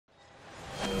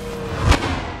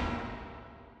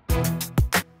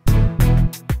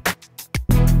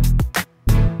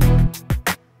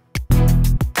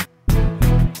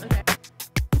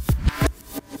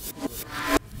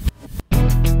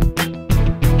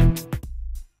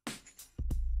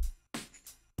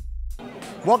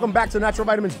Welcome back to Natural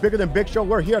Vitamins Bigger Than Big Show.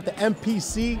 We're here at the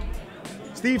NPC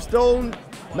Steve Stone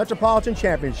Metropolitan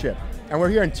Championship. And we're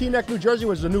here in Teaneck, New Jersey,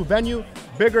 which is a new venue,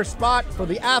 bigger spot for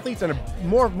the athletes and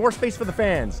more space for the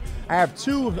fans. I have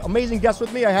two amazing guests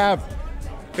with me. I have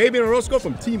Fabian and Orozco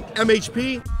from Team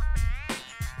MHP.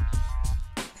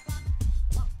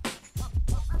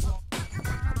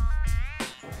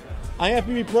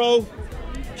 IFBB Pro,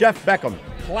 Jeff Beckham,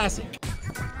 classic.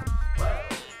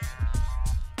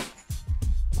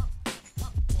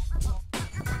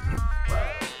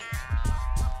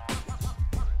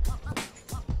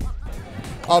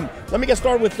 Let me get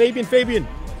started with Fabian. Fabian,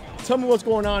 tell me what's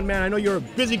going on, man. I know you're a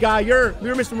busy guy. You're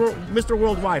Mr.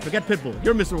 Worldwide. Forget Pitbull.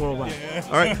 You're Mr. Worldwide. Yeah.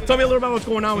 All right. Tell me a little about what's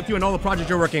going on with you and all the projects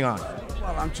you're working on.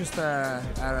 Well, I'm just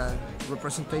a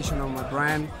representation of my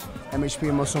brand,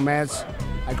 MHP Muscle Meds,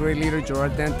 a great leader,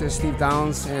 Gerard Dentist, Steve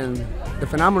Downs, and the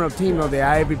phenomenal team of the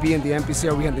IFBB and the NPC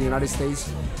over here in the United States.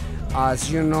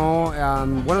 As you know,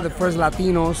 one of the first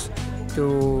Latinos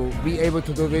to be able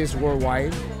to do this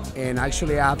worldwide, and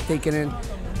actually I've taken it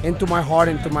into my heart,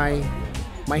 into my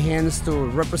hands to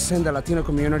represent the Latino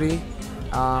community.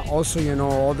 Also, you know,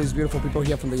 all these beautiful people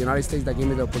here from the United States that gave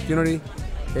me the opportunity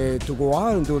to go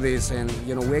out and do this. And,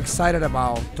 you know, we're excited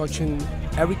about touching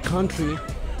every country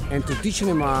and to teaching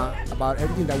them about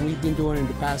everything that we've been doing in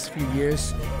the past few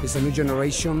years. It's a new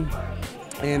generation.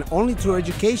 And only through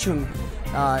education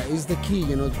is the key,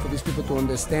 you know, for these people to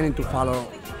understand and to follow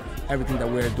everything that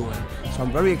we're doing. So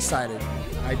I'm very excited.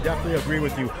 I definitely agree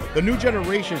with you. The new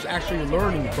generation is actually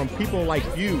learning from people like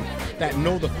you that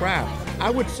know the craft.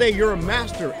 I would say you're a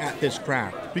master at this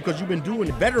craft because you've been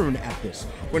doing veteran at this.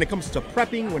 When it comes to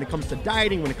prepping, when it comes to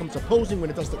dieting, when it comes to posing, when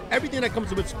it comes to everything that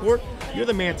comes with sport, you're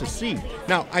the man to see.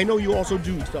 Now, I know you also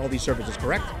do all these services,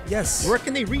 correct? Yes. Where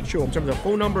can they reach you in terms of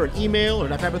phone number, and email, or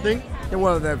that type of thing? Yeah,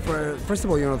 well, first of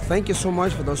all, you know, thank you so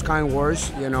much for those kind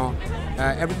words. You know,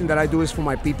 everything that I do is for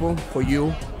my people, for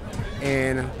you.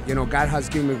 And, you know, God has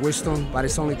given me wisdom, but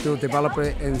it's only to develop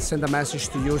it and send a message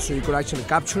to you so you could actually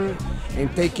capture it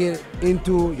and take it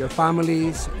into your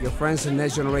families, your friends, and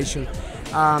next generation.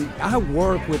 I have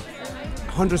worked with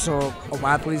hundreds of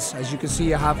athletes. As you can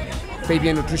see, I have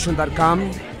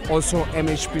FabianNutrition.com, also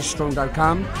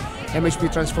MHPStrong.com,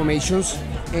 MHP Transformations.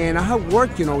 And I have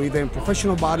worked, you know, either in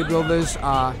professional bodybuilders,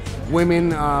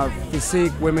 women,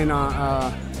 physique, women,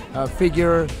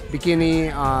 figure,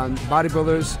 bikini,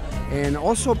 bodybuilders, and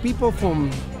also people from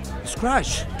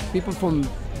scratch, people from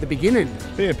the beginning.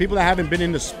 Yeah, people that haven't been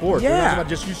in the sport. Yeah.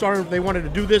 Just you started, they wanted to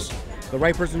do this, the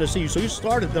right person to see you, so you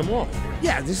started them off.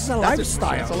 Yeah, this is a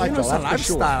lifestyle. It's a lifestyle, you know, it's a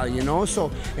lifestyle, you know.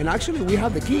 So, and actually, we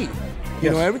have the key. You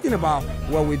know, everything about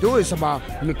what we do is about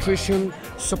nutrition,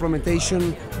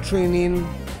 supplementation, training,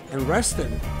 and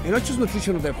resting. And not just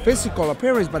nutrition of the physical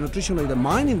appearance, but nutrition of the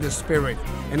mind and the spirit.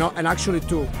 And actually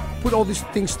to put all these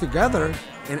things together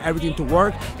and everything to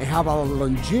work and have a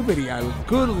longevity, a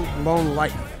good long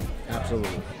life.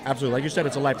 Absolutely. Absolutely. Like you said,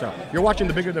 it's a lifestyle. You're watching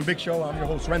the Bigger Than Big Show. I'm your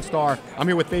host, Renne Star. I'm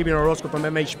here with Fabian Orozco from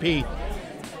MHP.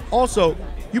 Also,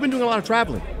 you've been doing a lot of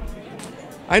traveling.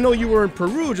 I know you were in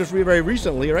Peru just very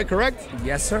recently, right? Correct?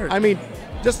 Yes, sir. I mean,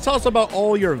 just tell us about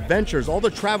all your ventures, all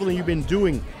the traveling you've been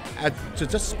doing to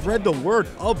just spread the word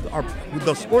of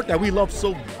the sport that we love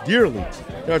so dearly.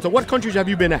 So what countries have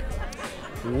you been at?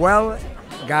 Well,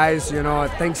 guys, you know,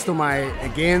 thanks to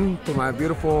my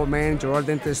beautiful man, Gerard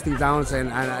Dentist, Steve Downs, and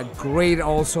a great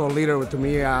also leader to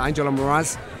me, Angela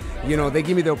Moraz. You know, they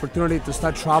give me the opportunity to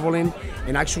start traveling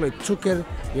and actually took it,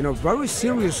 you know, very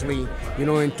seriously, you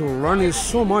know, into learning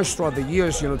so much throughout the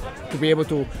years, you know, to be able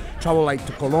to travel like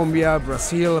to Colombia,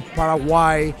 Brazil,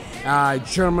 Paraguay,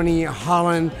 Germany,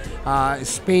 Holland,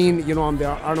 Spain. You know, I'm the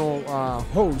Arnold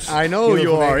host. I know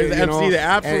you are. He's the MC,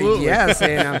 absolutely. Yes,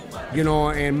 and, you know,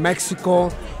 in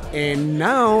Mexico. And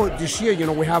now this year, you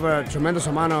know, we have a tremendous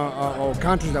amount of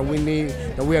countries that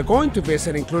we are going to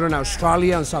visit, including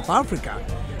Australia and South Africa.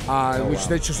 Which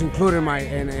they just included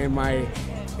in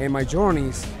my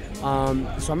journeys.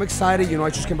 So I'm excited. You know, I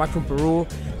just came back from Peru.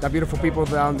 The beautiful people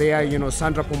down there. You know,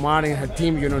 Sandra Pomar and her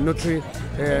team. You know, Nutri,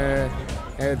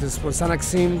 this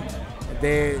Sanaxim.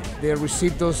 They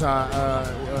received those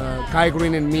Kai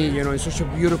Green and me. You know, in such a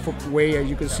beautiful way. As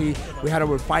you can see, we had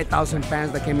over 5,000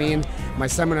 fans that came in. My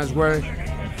seminars were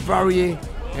very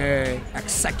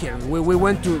executive. We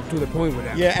went to the point with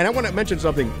that. Yeah, and I want to mention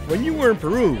something. When you were in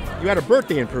Peru, you had a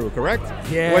birthday in Peru, correct?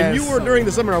 Yes. When you were during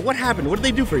the seminar, what happened? What did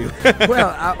they do for you?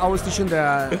 Well, I was teaching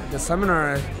the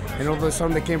seminar, and all of a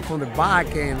sudden they came from the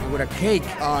back and with a cake.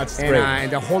 Oh, that's great. And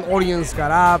the whole audience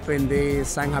got up and they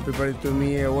sang happy birthday to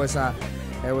me. It was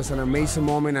an amazing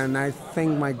moment, and I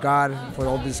thank my God for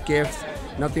all these gifts.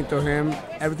 Nothing to him,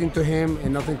 everything to him,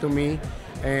 and nothing to me.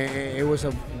 It was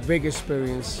a big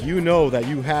experience. You know that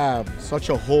you have such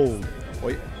a hold,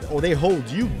 or they hold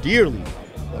you dearly,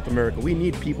 South America. We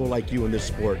need people like you in this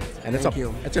sport, and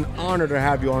it's an honor to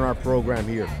have you on our program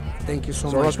here. Thank you so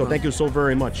much. Orozco, thank you so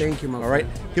very much. Thank you, my All right,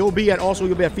 you'll be at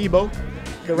FIBO,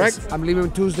 correct? Yes, I'm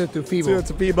leaving Tuesday to FIBO.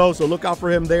 To FIBO, so look out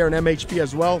for him there in MHP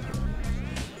as well.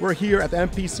 We're here at the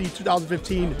NPC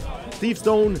 2015 Steve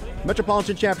Stone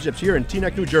Metropolitan Championships here in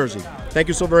Teaneck, New Jersey. Thank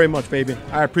you so very much, Fabian.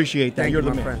 I appreciate that. You're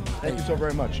the man. Friend. Thank you so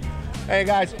very much. Hey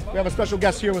guys, we have a special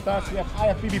guest here with us. We have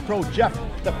IFBB Pro Jeff,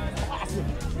 the classic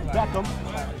Beckham.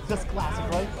 Just classic,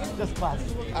 right? Just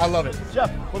classic. I love it. Jeff,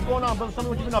 what's going on, brother? Tell me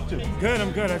what you've been up to. Good,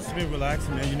 I'm good. I've just been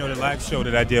relaxing, man. You know, the last show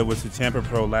that I did was the Tampa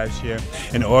Pro last year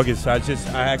in August. So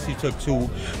I actually took 2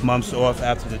 months off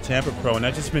after the Tampa Pro, and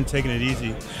I've just been taking it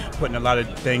easy, putting a lot of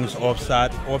things off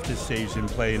the stage and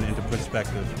playing into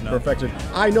perspective. You know? Perfection.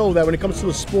 I know that when it comes to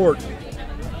the sport,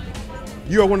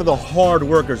 you are one of the hard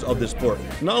workers of this sport.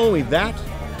 Not only that,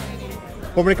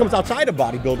 but when it comes outside of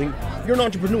bodybuilding, you're an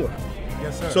entrepreneur.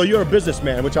 Yes, sir. So you're a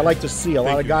businessman, which I like to see. A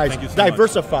lot of guys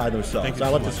diversify themselves. So I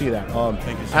love to see that.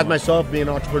 As myself, being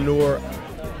an entrepreneur,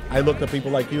 I look at people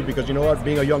like you because you know what?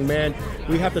 Being a young man,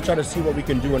 we have to try to see what we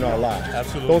can do in our lives.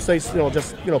 Absolutely. Don't say,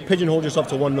 just pigeonhole yourself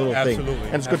to one little thing.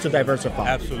 And it's good to diversify.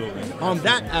 Absolutely. On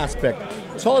that aspect,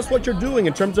 tell us what you're doing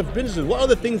in terms of businesses. What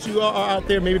other things you are out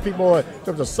there? Maybe people in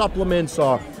terms of supplements.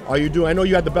 Are you doing? I know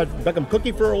you had the Beckham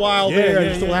cookie for a while there, and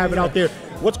you still have it out there.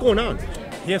 What's going on?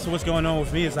 Yeah, so what's going on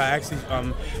with me is I actually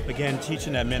began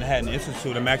teaching at Manhattan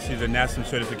Institute. I'm actually the national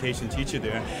certification teacher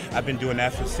there. I've been doing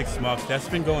that for 6 months. That's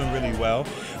been going really well.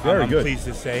 Very good. I'm pleased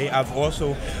to say. I've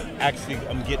also actually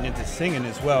getting into singing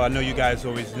as well. I know you guys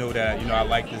always know that I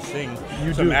like to sing.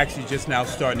 I'm actually just now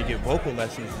starting to get vocal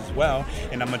lessons as well,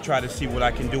 and I'm gonna try to see what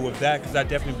I can do with that because I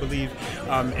definitely believe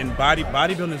in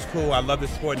bodybuilding is cool. I love the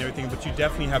sport and everything, but you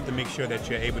definitely have to make sure that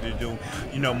you're able to do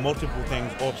multiple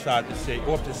things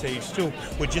off the stage too.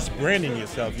 With just branding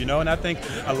yourself, and I think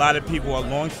a lot of people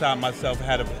alongside myself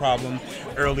had a problem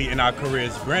early in our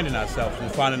careers branding ourselves and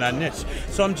finding our niche.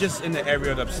 So I'm just in the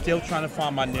area that I'm still trying to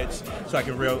find my niche so I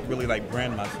can really like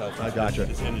brand myself in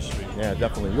this industry. Yeah,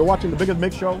 definitely. You're watching the Biggest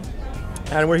Mix Show,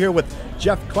 and we're here with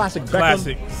Jeff Classic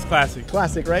Beckham.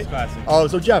 Classic, right? Classic. Oh,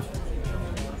 so Jeff,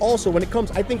 also, when it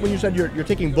comes, I think when you said you're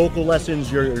taking vocal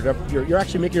lessons, you're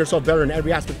actually making yourself better in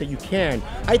every aspect that you can.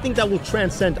 I think that will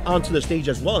transcend onto the stage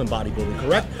as well in bodybuilding,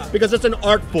 correct? Because it's an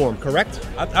art form, correct?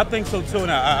 I think so too, and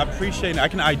I appreciate it. I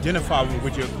can identify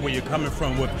with where you're coming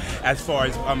from with as far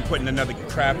as putting another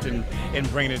craft and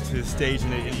bringing it to the stage,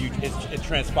 and it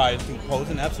transpires through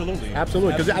posing. Absolutely.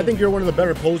 Because I think you're one of the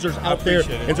better posers out there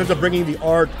in terms of bringing the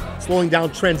art, slowing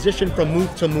down, transition from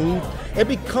move to move. It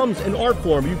becomes an art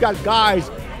form. You've got guys.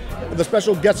 The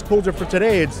special guest poser for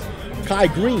today, it's Kai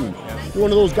Green. You're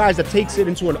one of those guys that takes it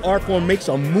into an art form, makes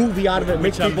a movie out of it,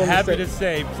 makes people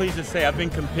pleased to say, I've been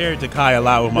compared to Kai a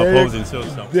lot with my posing too.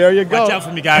 So there you go. Watch out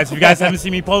for me, guys. If you guys haven't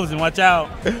seen me posing, watch out.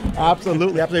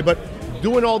 Absolutely. But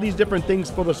doing all these different things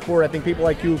for the sport, I think people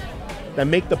like you that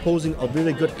make the posing a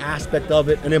really good aspect of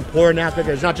it, an important aspect.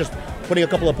 It's not just putting a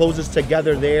couple of poses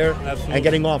together there and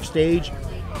getting off stage.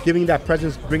 Giving that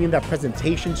presence, bringing that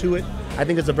presentation to it, I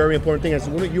think it's a very important thing.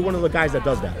 You're one of the guys that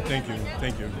does that. Thank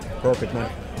you. Perfect,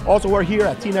 man. Also, we're here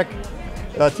at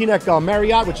Teaneck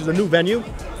Marriott, which is a new venue.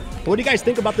 What do you guys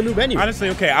think about the new venue? Honestly,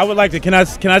 okay, I would like to, can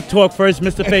I talk first,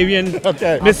 Mr. Fabian?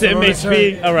 Okay. Mr.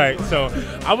 MHP? All right, so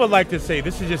I would like to say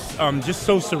this is just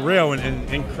so surreal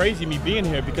and crazy me being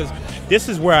here because this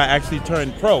is where I actually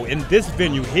turned pro, in this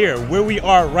venue here, where we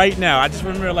are right now. I just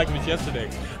remember like it was yesterday.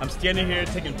 I'm standing here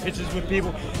taking pictures with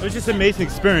people. It was just an amazing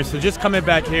experience. So just coming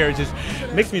back here, it just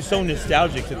makes me so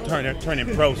nostalgic to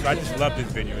turning pro. So I just love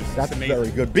this venue. That's amazing.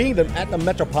 Very good. Being at the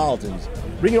Metropolitans,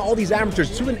 bringing all these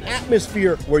amateurs to an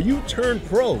atmosphere where you turn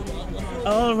pro.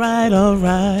 All right.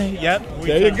 Yep.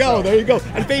 There you go.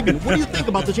 And Fabian, what do you think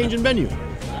about the change in venue?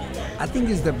 I think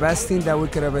it's the best thing that we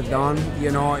could have done,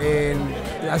 and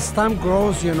as time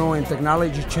grows, and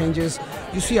technology changes,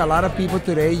 you see a lot of people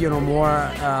today,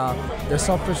 more, their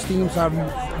self-esteem are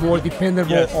more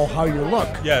dependable on how you look.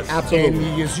 Yes, absolutely.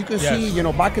 And as you can see,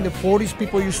 back in the 40s,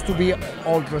 people used to be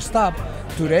all dressed up.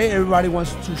 Today, everybody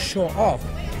wants to show off.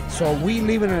 So we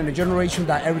live in a generation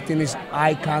that everything is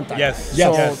eye contact. Yes,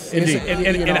 indeed.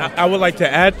 And I would like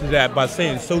to add to that by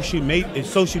saying social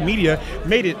media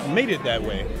made it that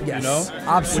way. Yes,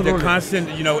 absolutely. With the constant,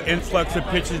 influx of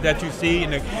pictures that you see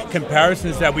and the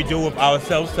comparisons that we do with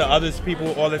ourselves to others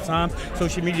people all the time,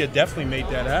 social media definitely made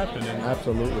that happen. And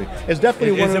absolutely. It's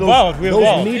definitely one of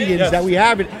those mediums that we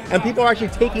have, and people are actually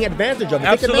taking advantage of it.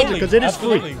 Absolutely. Because it is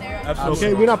free. Absolutely.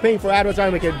 Okay, we're not paying for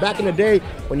advertising. Back in the day,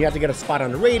 when you had to get a spot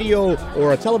on the radio, radio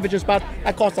or a television spot,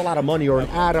 that costs a lot of money, or an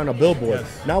ad on a billboard.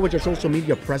 Yes. Now with your social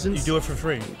media presence, You do it for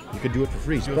free. you can do it for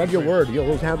free. Do it Spread for your free. word.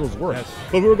 Those handles work. Yes.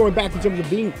 But we were going back in terms of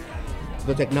being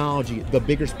the technology, the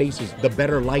bigger spaces, the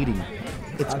better lighting.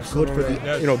 It's good for the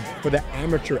Yes. for the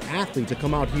amateur athlete to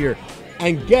come out here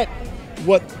and get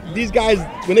what these guys,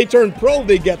 when they turn pro,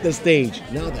 they get this stage.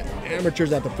 Now the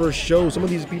amateurs at the first show, some of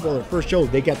these people at the first show,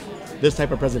 they get this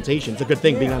type of presentation. It's a good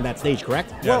thing being on that stage,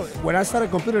 correct? Well, when I started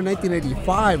competing in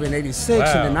 1985 and 86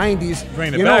 Wow. in the 90s,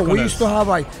 Bringing it you know, back on we us. used to have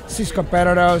like 6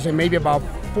 competitors and maybe about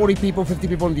 40 people, 50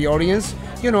 people in the audience,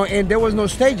 you know, and there was no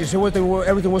stages.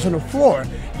 Everything was on the floor,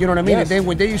 you know what I mean? Yes. And then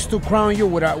when they used to crown you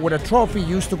with a trophy,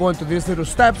 you used to go into these little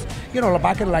steps, you know,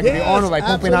 back in like the Yes, honor, like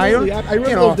pumping iron. absolutely. I remember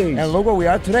you know, those days. and look where we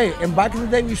are today. And back in the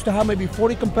day, we used to have maybe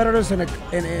 40 competitors in a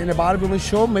bodybuilding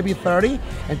show, maybe 30.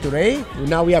 And today,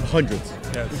 Now we have hundreds.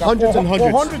 Yes. Hundreds and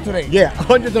hundreds. 400 today. Yeah,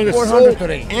 hundreds and 400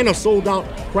 today. And a sold out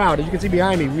crowd. As you can see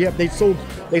behind me, they sold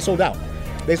out.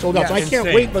 They sold out. Yeah, So I can't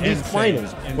insane, wait for these insane,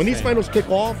 finals. When these insane. finals kick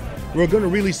off, we're going to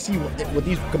really see what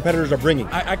these competitors are bringing.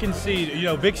 I can see, you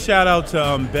know, big shout out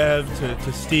to Bev,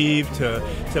 to Steve, to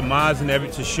Maz,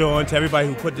 and to Sean, to everybody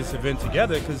who put this event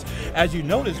together. Because as you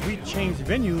notice, we changed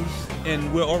venues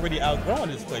and we're already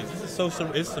outgrowing this place. This is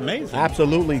it's amazing.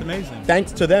 Absolutely. It's amazing.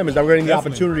 Thanks to them is that we're getting the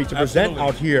Definitely. opportunity to present Absolutely.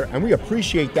 out here, and we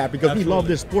appreciate that because we love Absolutely.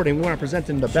 this sport and we want to present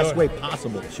it in the best Sure. way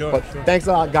possible. Sure, But sure. thanks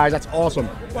a lot, guys. That's awesome.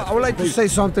 Well, I would like to say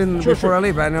something Sure, before sure. I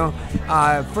leave. I know,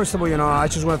 first of all, you know, I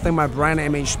just want to thank my brand,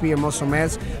 MHP and Muscle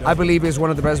Meds. I believe it's one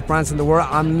of the best brands in the world.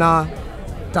 I'm not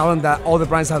telling that all the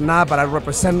brands are not, but I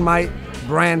represent my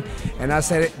brand, and I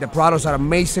said it, the products are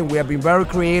amazing. We have been very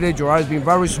creative. Gerard has been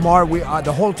very smart.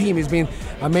 The whole team has been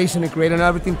amazing and creating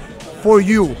everything for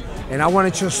you. And I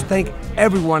want to just thank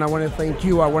everyone. I want to thank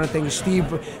you. I want to thank Steve,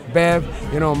 Bev,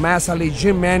 you know, Massali,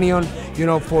 Jim Mannion, you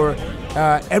know, for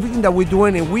everything that we're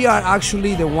doing. And we are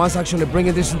actually the ones actually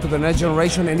bringing this into the next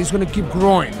generation, and it's going to keep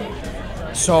growing.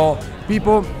 So,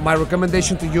 people, my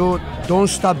recommendation to you, don't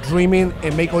stop dreaming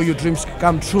and make all your dreams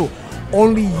come true.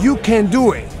 Only you can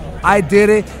do it. I did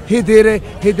it, he did it,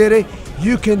 he did it.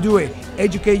 You can do it.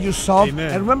 Educate yourself.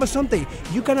 Amen. And remember something,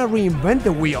 you cannot reinvent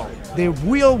the wheel. The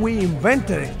wheel, we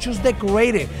invented it, just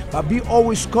decorate it. But be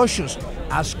always cautious.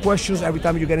 Ask questions every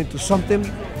time you get into something.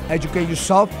 Educate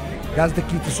yourself. That's the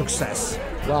key to success.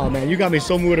 Wow, man, you got me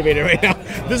so motivated right now.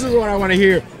 This is what I want to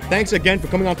hear. Thanks again for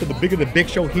coming out to the Bigger the Big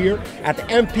show here at the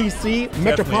NPC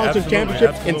Metropolitan absolutely,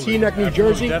 Championships in absolutely, Teaneck, New absolutely,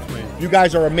 Jersey. definitely. You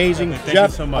guys are amazing. Thank you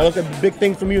Jeff, so I much. looked at big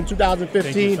things from you in 2015.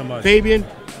 Thank you so much. Fabian,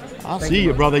 I'll see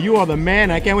you, brother. You are the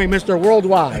man. I can't wait, Mr.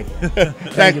 Worldwide.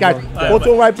 Thanks, you, guys. bro. We'll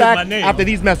talk right Took my back name. after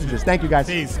these messages. Thank you, guys.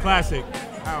 Peace, classic.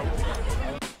 Out.